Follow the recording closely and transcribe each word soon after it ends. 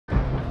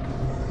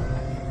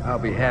I'll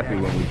be happy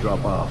when we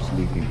drop off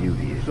Sleeping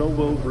Beauty. So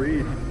will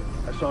Reed.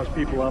 I saw his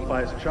people out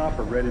by his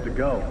chopper ready to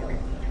go.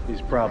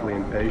 He's probably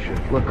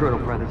impatient. Look, Colonel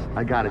Prentice,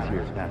 I got us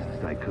here as fast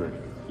as I could.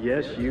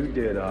 Yes, you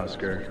did,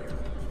 Oscar.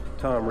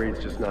 Tom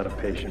Reed's just not a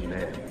patient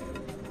man.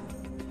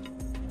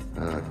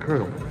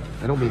 Colonel,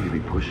 I don't mean to be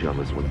pushy on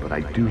this one, but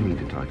I do need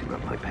to talk to you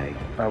about my pay.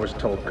 I was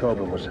told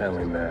Coburn was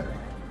handling that.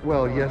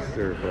 Well, yes,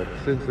 sir, but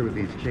since there were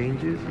these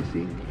changes, you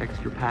see,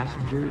 extra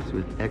passengers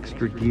with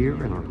extra gear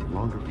and a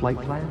longer flight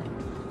plan.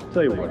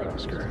 Tell you what,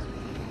 Oscar.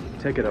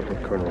 Take it up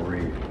with Colonel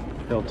Reed.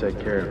 He'll take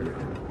care of you.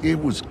 It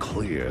was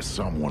clear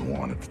someone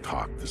wanted to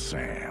talk to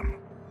Sam.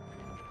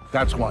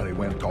 That's why they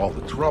went to all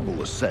the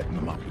trouble of setting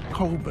him up at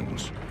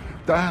Coburn's.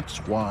 That's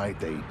why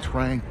they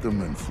tranked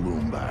him and flew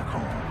him back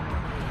home.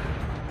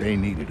 They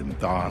needed him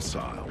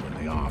docile when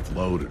they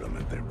offloaded him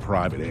at their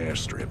private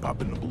airstrip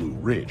up in the Blue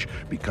Ridge,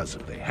 because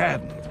if they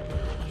hadn't,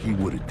 he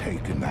would have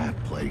taken that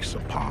place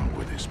upon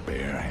with his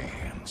bare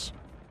hands.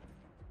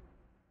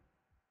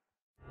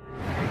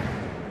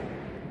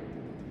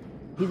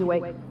 He's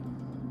awake.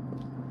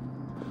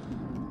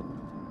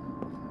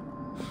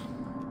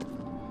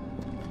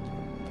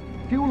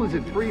 Fuel is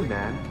at 3,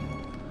 man.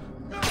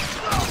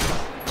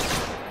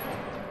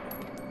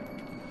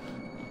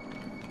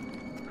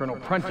 Colonel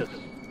Prentice,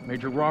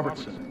 Major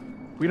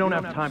Robertson, we don't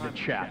have time to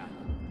chat.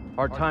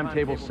 Our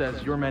timetable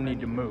says your men need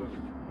to move.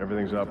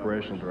 Everything's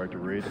operational, Director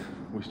Reed.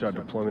 We start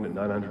deployment at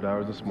 900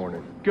 hours this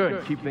morning.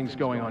 Good, keep things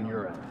going on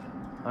your end.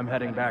 I'm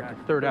heading back to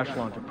Third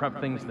Echelon to prep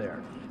things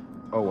there.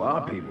 Oh,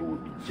 our people will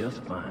be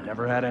just fine.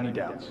 Never had any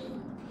doubts.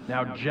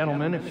 Now,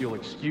 gentlemen, if you'll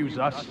excuse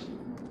us,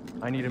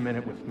 I need a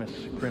minute with Miss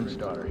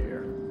Grimsdaughter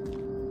here.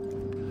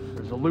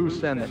 There's a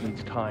loose end that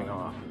needs tying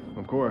off.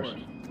 Of course.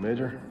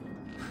 Major?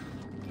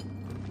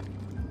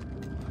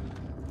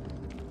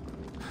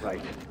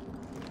 Right.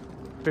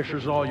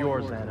 Fisher's all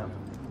yours, Anna.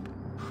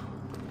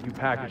 You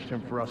packaged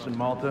him for us in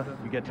Malta,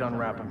 you get to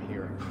unwrap him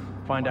here.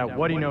 Find out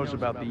what he knows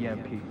about the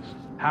EMPs,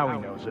 how he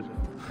knows it,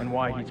 and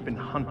why he's been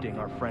hunting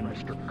our friend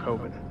Mr.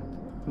 Coburn.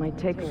 Might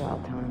take a while,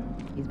 Tom.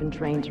 He's been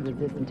trained to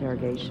resist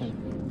interrogation.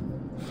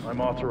 I'm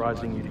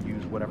authorizing you to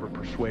use whatever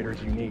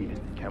persuaders you need,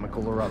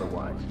 chemical or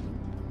otherwise.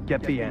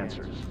 Get the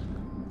answers,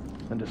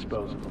 and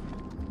dispose of them.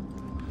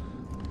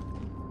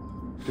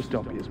 Just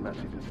don't be as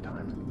messy this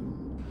time.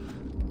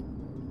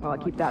 Well, I'll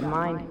keep that in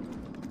mind.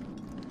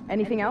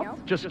 Anything else?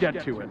 Just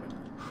get to it.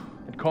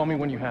 And call me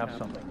when you have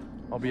something.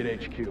 I'll be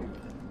at HQ.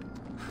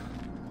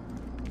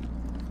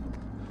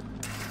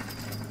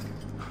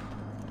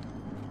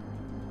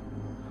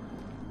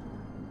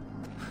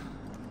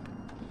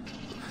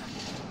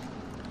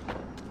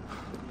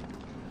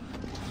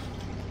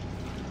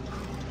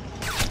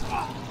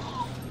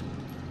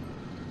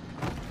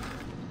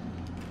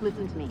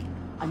 Listen to me.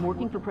 I'm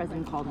working for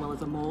President Caldwell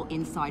as a mole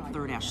inside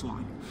Third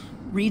Echelon.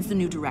 Reed's the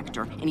new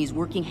director, and he's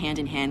working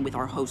hand-in-hand with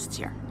our hosts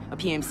here, a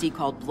PMC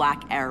called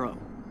Black Arrow.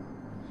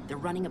 They're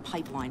running a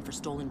pipeline for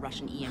stolen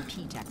Russian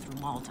EMP tech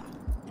through Malta,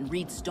 and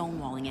Reed's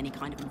stonewalling any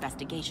kind of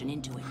investigation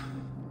into it.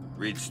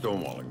 Reed's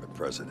stonewalling the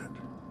president.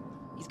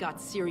 He's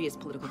got serious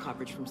political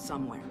coverage from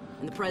somewhere,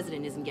 and the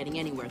president isn't getting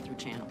anywhere through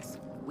channels.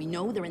 We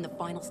know they're in the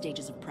final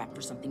stages of prep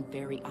for something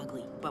very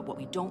ugly, but what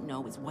we don't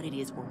know is what it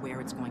is or where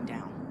it's going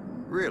down.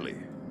 Really?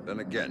 Then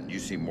again, you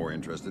seem more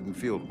interested in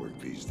field work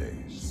these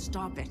days.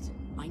 Stop it.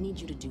 I need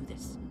you to do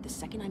this. The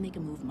second I make a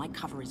move, my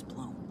cover is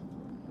blown.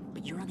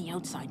 But you're on the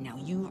outside now.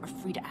 You are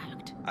free to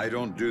act. I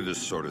don't do this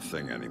sort of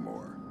thing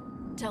anymore.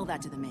 Tell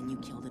that to the men you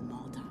killed in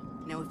Malta.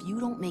 Now, if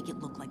you don't make it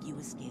look like you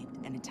escaped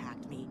and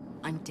attacked me,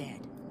 I'm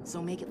dead.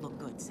 So make it look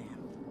good, Sam.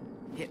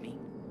 Hit me.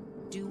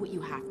 Do what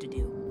you have to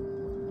do.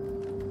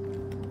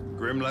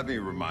 Grim, let me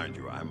remind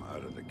you, I'm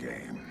out of the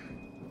game.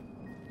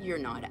 You're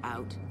not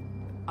out.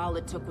 All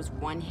it took was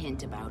one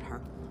hint about her.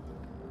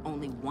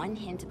 Only one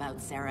hint about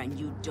Sarah, and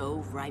you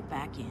dove right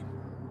back in.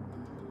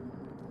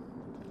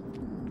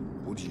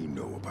 What do you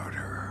know about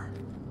her?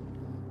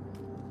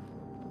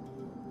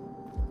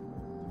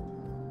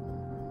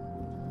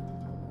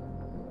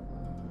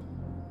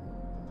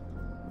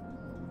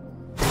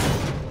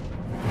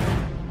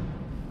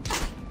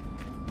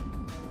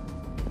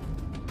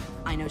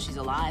 I know she's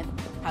alive.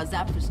 How's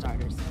that for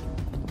starters?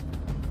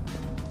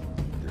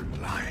 You're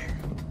lying.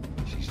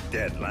 She's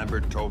dead.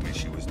 Lambert told me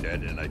she was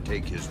dead, and I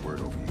take his word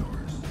over yours.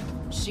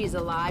 She's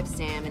alive,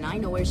 Sam, and I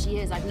know where she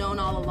is. I've known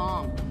all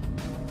along.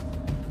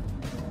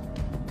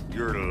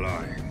 You're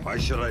lying. Why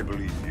should I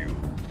believe you?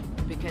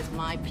 Because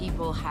my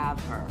people have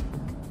her.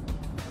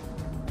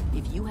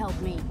 If you help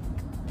me,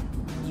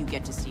 you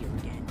get to see her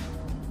again.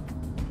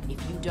 If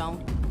you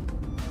don't,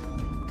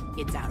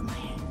 it's out of my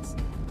hands.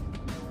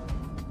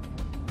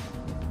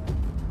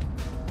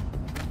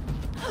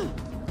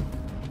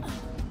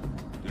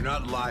 Do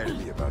not lie to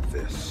me about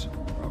this,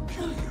 or I'll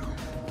kill you.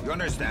 You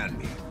understand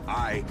me?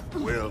 I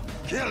will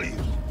kill you.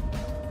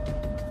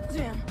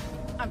 Sam,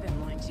 I've been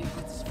lying to you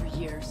about this for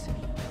years.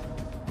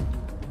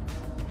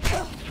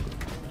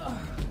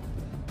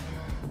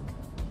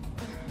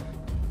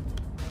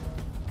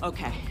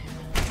 Okay.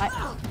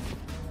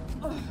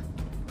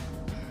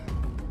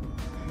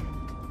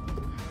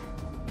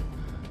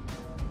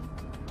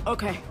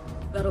 Okay,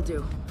 that'll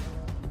do.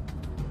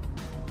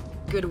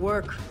 Good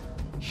work.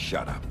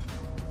 Shut up.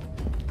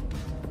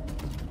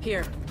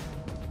 Here.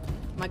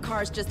 My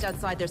car's just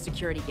outside their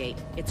security gate.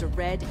 It's a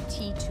red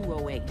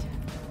T208.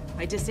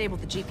 I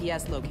disabled the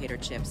GPS locator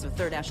chip, so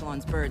Third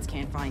Echelon's birds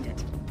can't find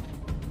it.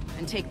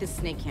 And take this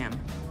snake cam.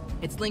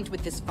 It's linked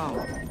with this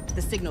phone.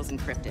 The signal's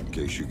encrypted. In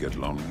case you get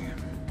lonely.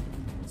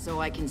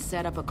 So I can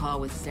set up a call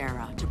with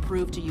Sarah to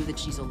prove to you that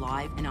she's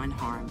alive and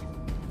unharmed.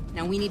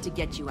 Now we need to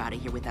get you out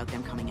of here without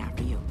them coming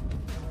after you.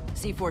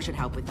 C4 should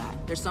help with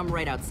that. There's some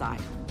right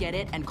outside. Get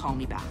it and call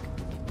me back.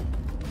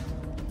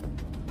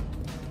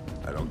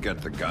 I don't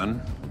get the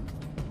gun.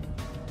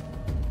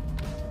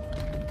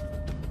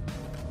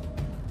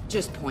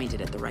 Just point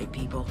it at the right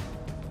people.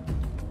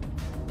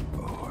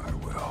 Oh, I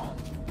will.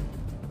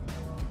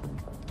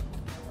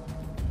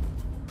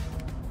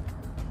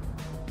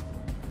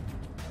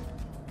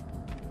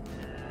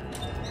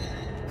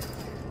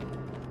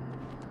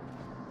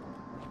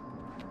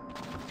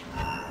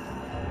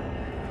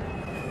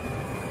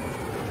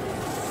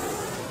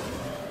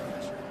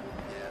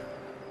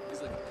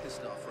 He's like a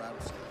pissed off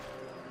rattlesnake.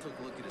 Took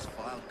a look at his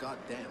file.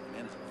 Goddamn,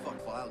 man, it's a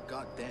fuck file.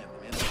 Goddamn,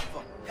 man, it's a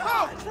fuck.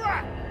 Oh,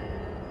 crap!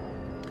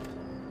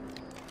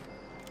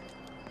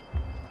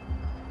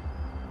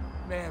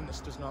 Man, this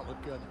does not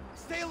look good.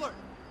 Stay alert!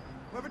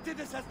 Whoever did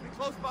this has to be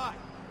close by.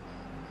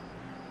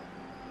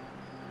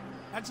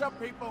 Heads up,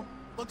 people.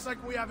 Looks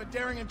like we have a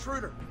daring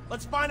intruder.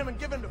 Let's find him and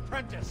give him to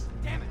Prentice.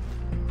 Damn it!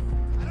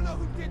 I don't know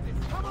who did this.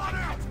 Come on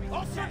out!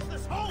 I'll search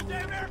this whole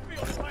damn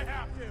airfield if I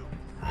have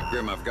to!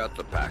 Grim, I've got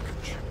the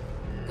package.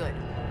 Good.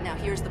 Now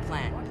here's the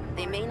plan.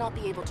 They may not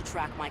be able to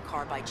track my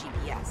car by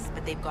GPS,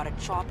 but they've got a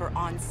chopper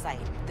on site.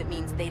 That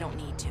means they don't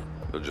need to.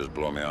 They'll just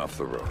blow me off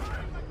the road.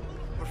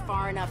 We're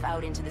far enough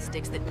out into the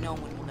sticks that no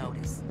one will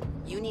notice.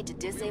 You need to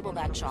disable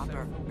that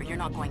chopper, or you're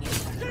not going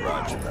anywhere.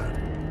 Roger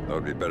that. That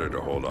would be better to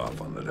hold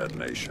off on the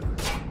detonation.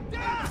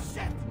 Ah,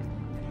 shit!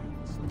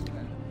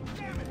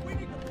 Damn it, we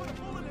need to put a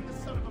bullet in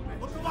this son of a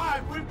bitch. Look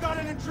alive, we've got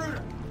an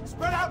intruder.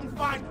 Spread out and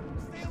find him.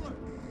 Stay alert.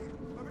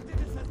 Whoever did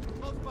this has to be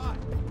close by.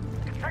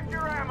 Check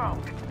your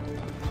ammo.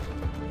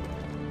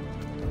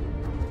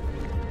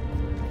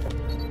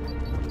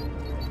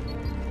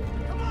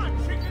 Come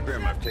on, chicken.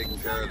 Grim, I've taken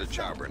care of the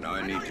chopper. Now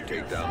I need to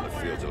take down the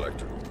field's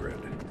electrical grid.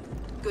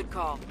 Good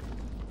call.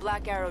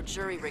 Black Arrow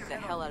jury-rigged the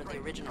hell out of the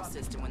original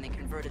system when they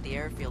converted the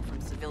airfield from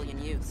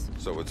civilian use.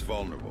 So it's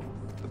vulnerable.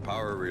 The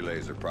power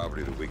relays are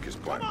probably the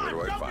weakest point. Where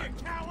do I find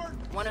them?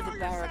 One of the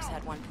barracks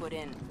had one put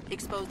in,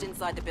 exposed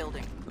inside the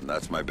building. And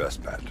that's my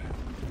best bet.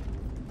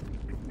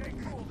 Hey,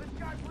 cool. This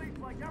guy bleeds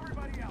like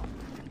everybody else.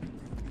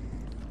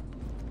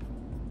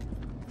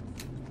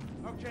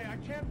 Okay, I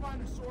can't find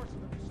the source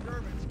of the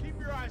disturbance. Keep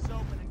your eyes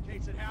open in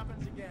case it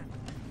happens again.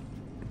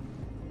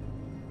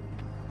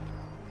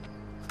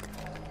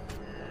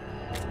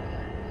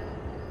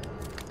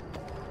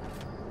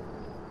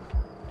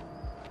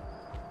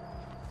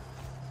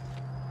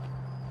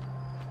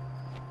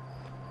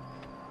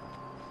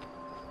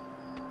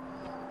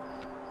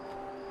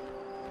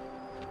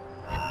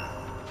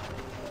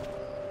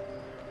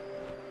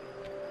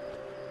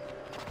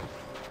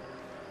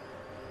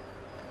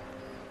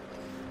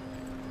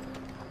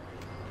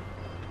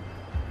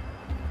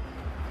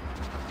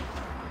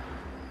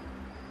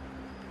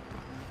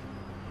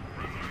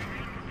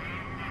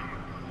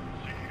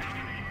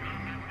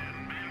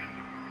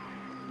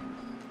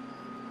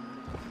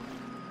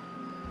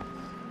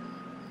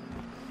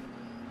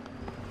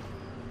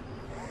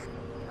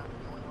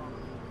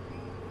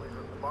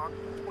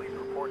 Please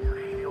report your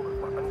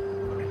shielded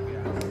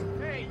weapon.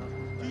 Hey,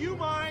 do you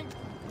mind?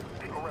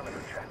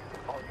 Perimeter check.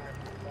 All units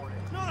reporting.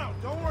 No,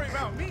 don't worry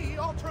about me.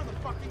 I'll turn the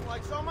fucking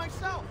lights on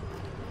myself.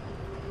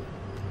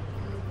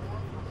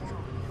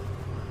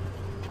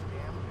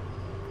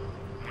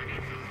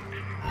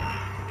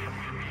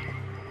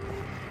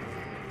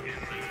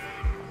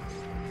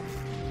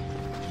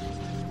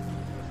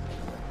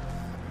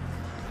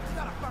 We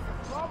got a fucking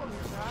problem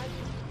here, guys.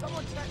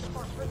 Someone check if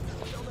our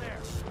prisoner's still there.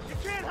 You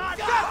can't hide.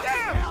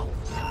 Goddamn!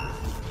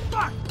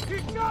 Fuck!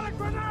 He's got a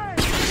grenade!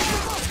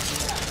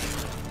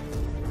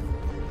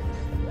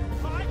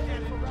 I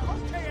get it.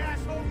 Okay,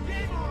 asshole,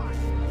 game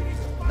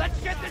on! Let's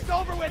get this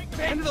over with, bitch!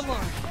 End of the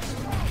line.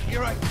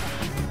 You're right.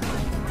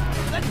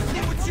 Let's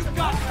see what you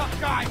got,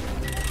 tough guy!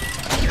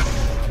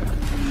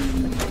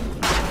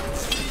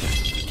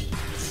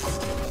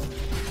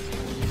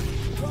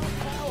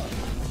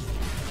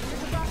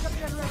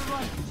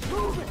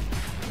 Move it!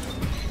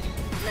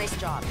 Nice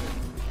job.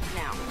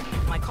 Now,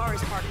 my car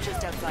is parked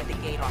just outside the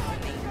gate off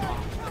the main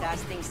lawn, but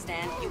as things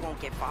stand, you won't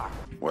get far.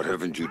 What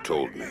haven't you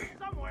told me?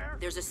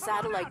 There's a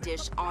satellite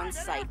dish on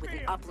site with an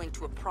uplink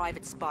to a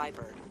private spy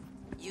bird.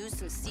 Use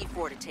some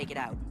C4 to take it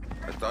out.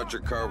 I thought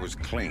your car was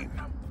clean.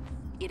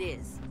 It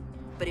is.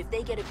 But if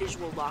they get a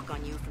visual lock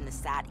on you from the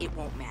sat, it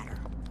won't matter.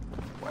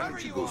 Why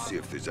don't you go see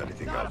if there's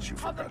anything else you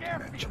forgot to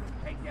mention?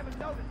 Hey, give a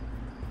notice.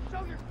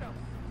 Show yourself.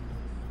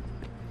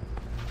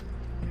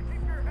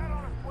 Keep your head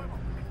on a swivel.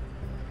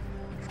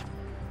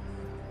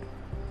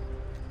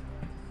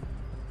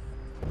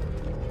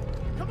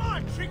 Come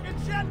on, chicken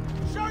shit?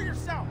 Show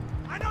yourself!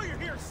 I know you're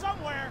here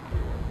somewhere!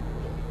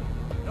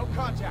 No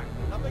contact.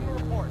 Nothing to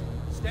report.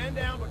 Stand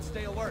down, but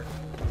stay alert.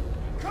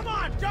 Come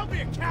on, don't be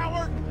a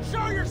coward!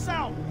 Show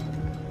yourself!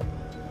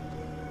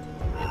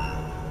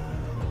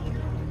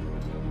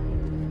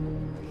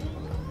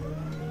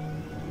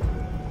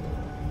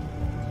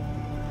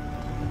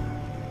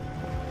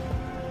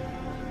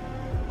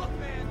 Look,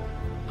 man,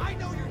 I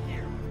know you're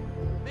here.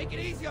 Make it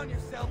easy on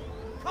yourself.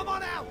 Come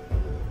on out!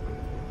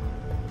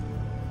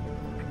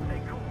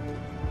 Stay cool.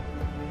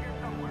 Here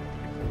somewhere.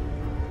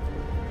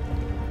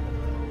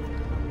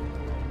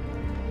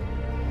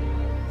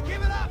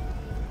 Give it up!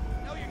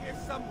 I know you're here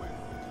somewhere.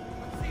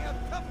 Let's see how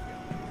tough you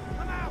are.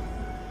 Come out!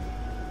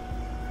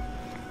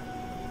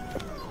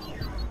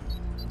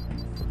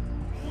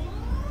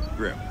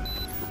 Grim,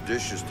 the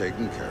dish is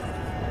taken care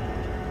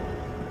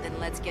of. Then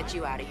let's get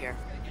you out of here.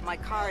 My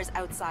car is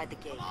outside the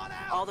gate.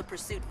 All the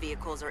pursuit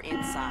vehicles are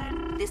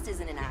inside. This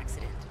isn't an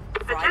accident.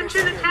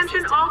 Attention,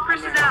 attention, all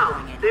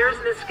personnel. There's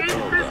an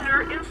escaped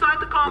prisoner inside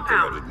the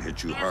compound. I didn't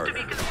hit you He is hard. to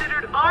be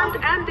considered armed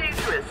and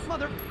dangerous.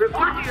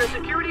 Report to your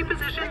security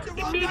positions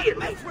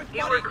immediately.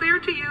 You are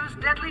cleared to use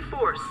deadly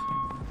force.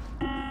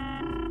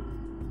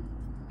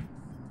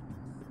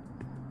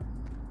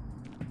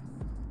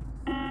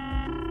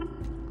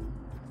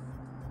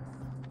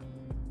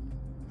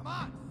 Come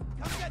on!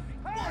 Come get me!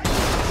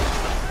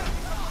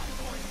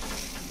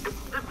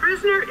 The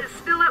prisoner is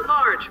still at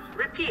large.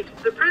 Repeat,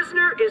 the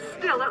prisoner is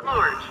still at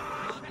large.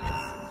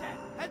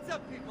 Heads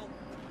up, people!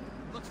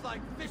 Looks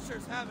like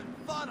Fisher's having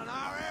fun on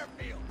our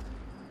airfield.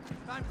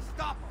 Time to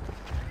stop him.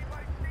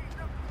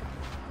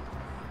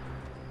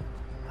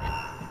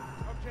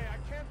 Okay,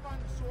 I can't find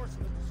the source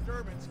of the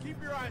disturbance.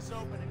 Keep your eyes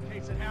open in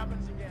case it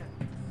happens again.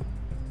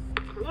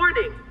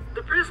 Warning,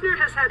 the prisoner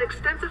has had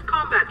extensive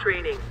combat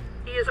training.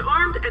 He is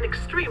armed and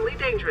extremely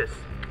dangerous.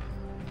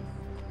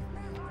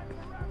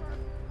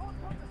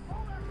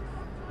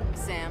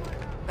 Sam,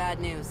 bad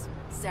news.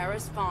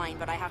 Sarah's fine,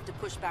 but I have to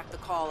push back the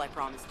call I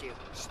promised you.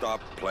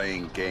 Stop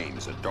playing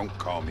games and don't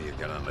call me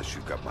again unless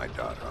you've got my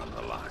daughter on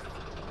the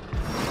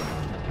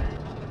line.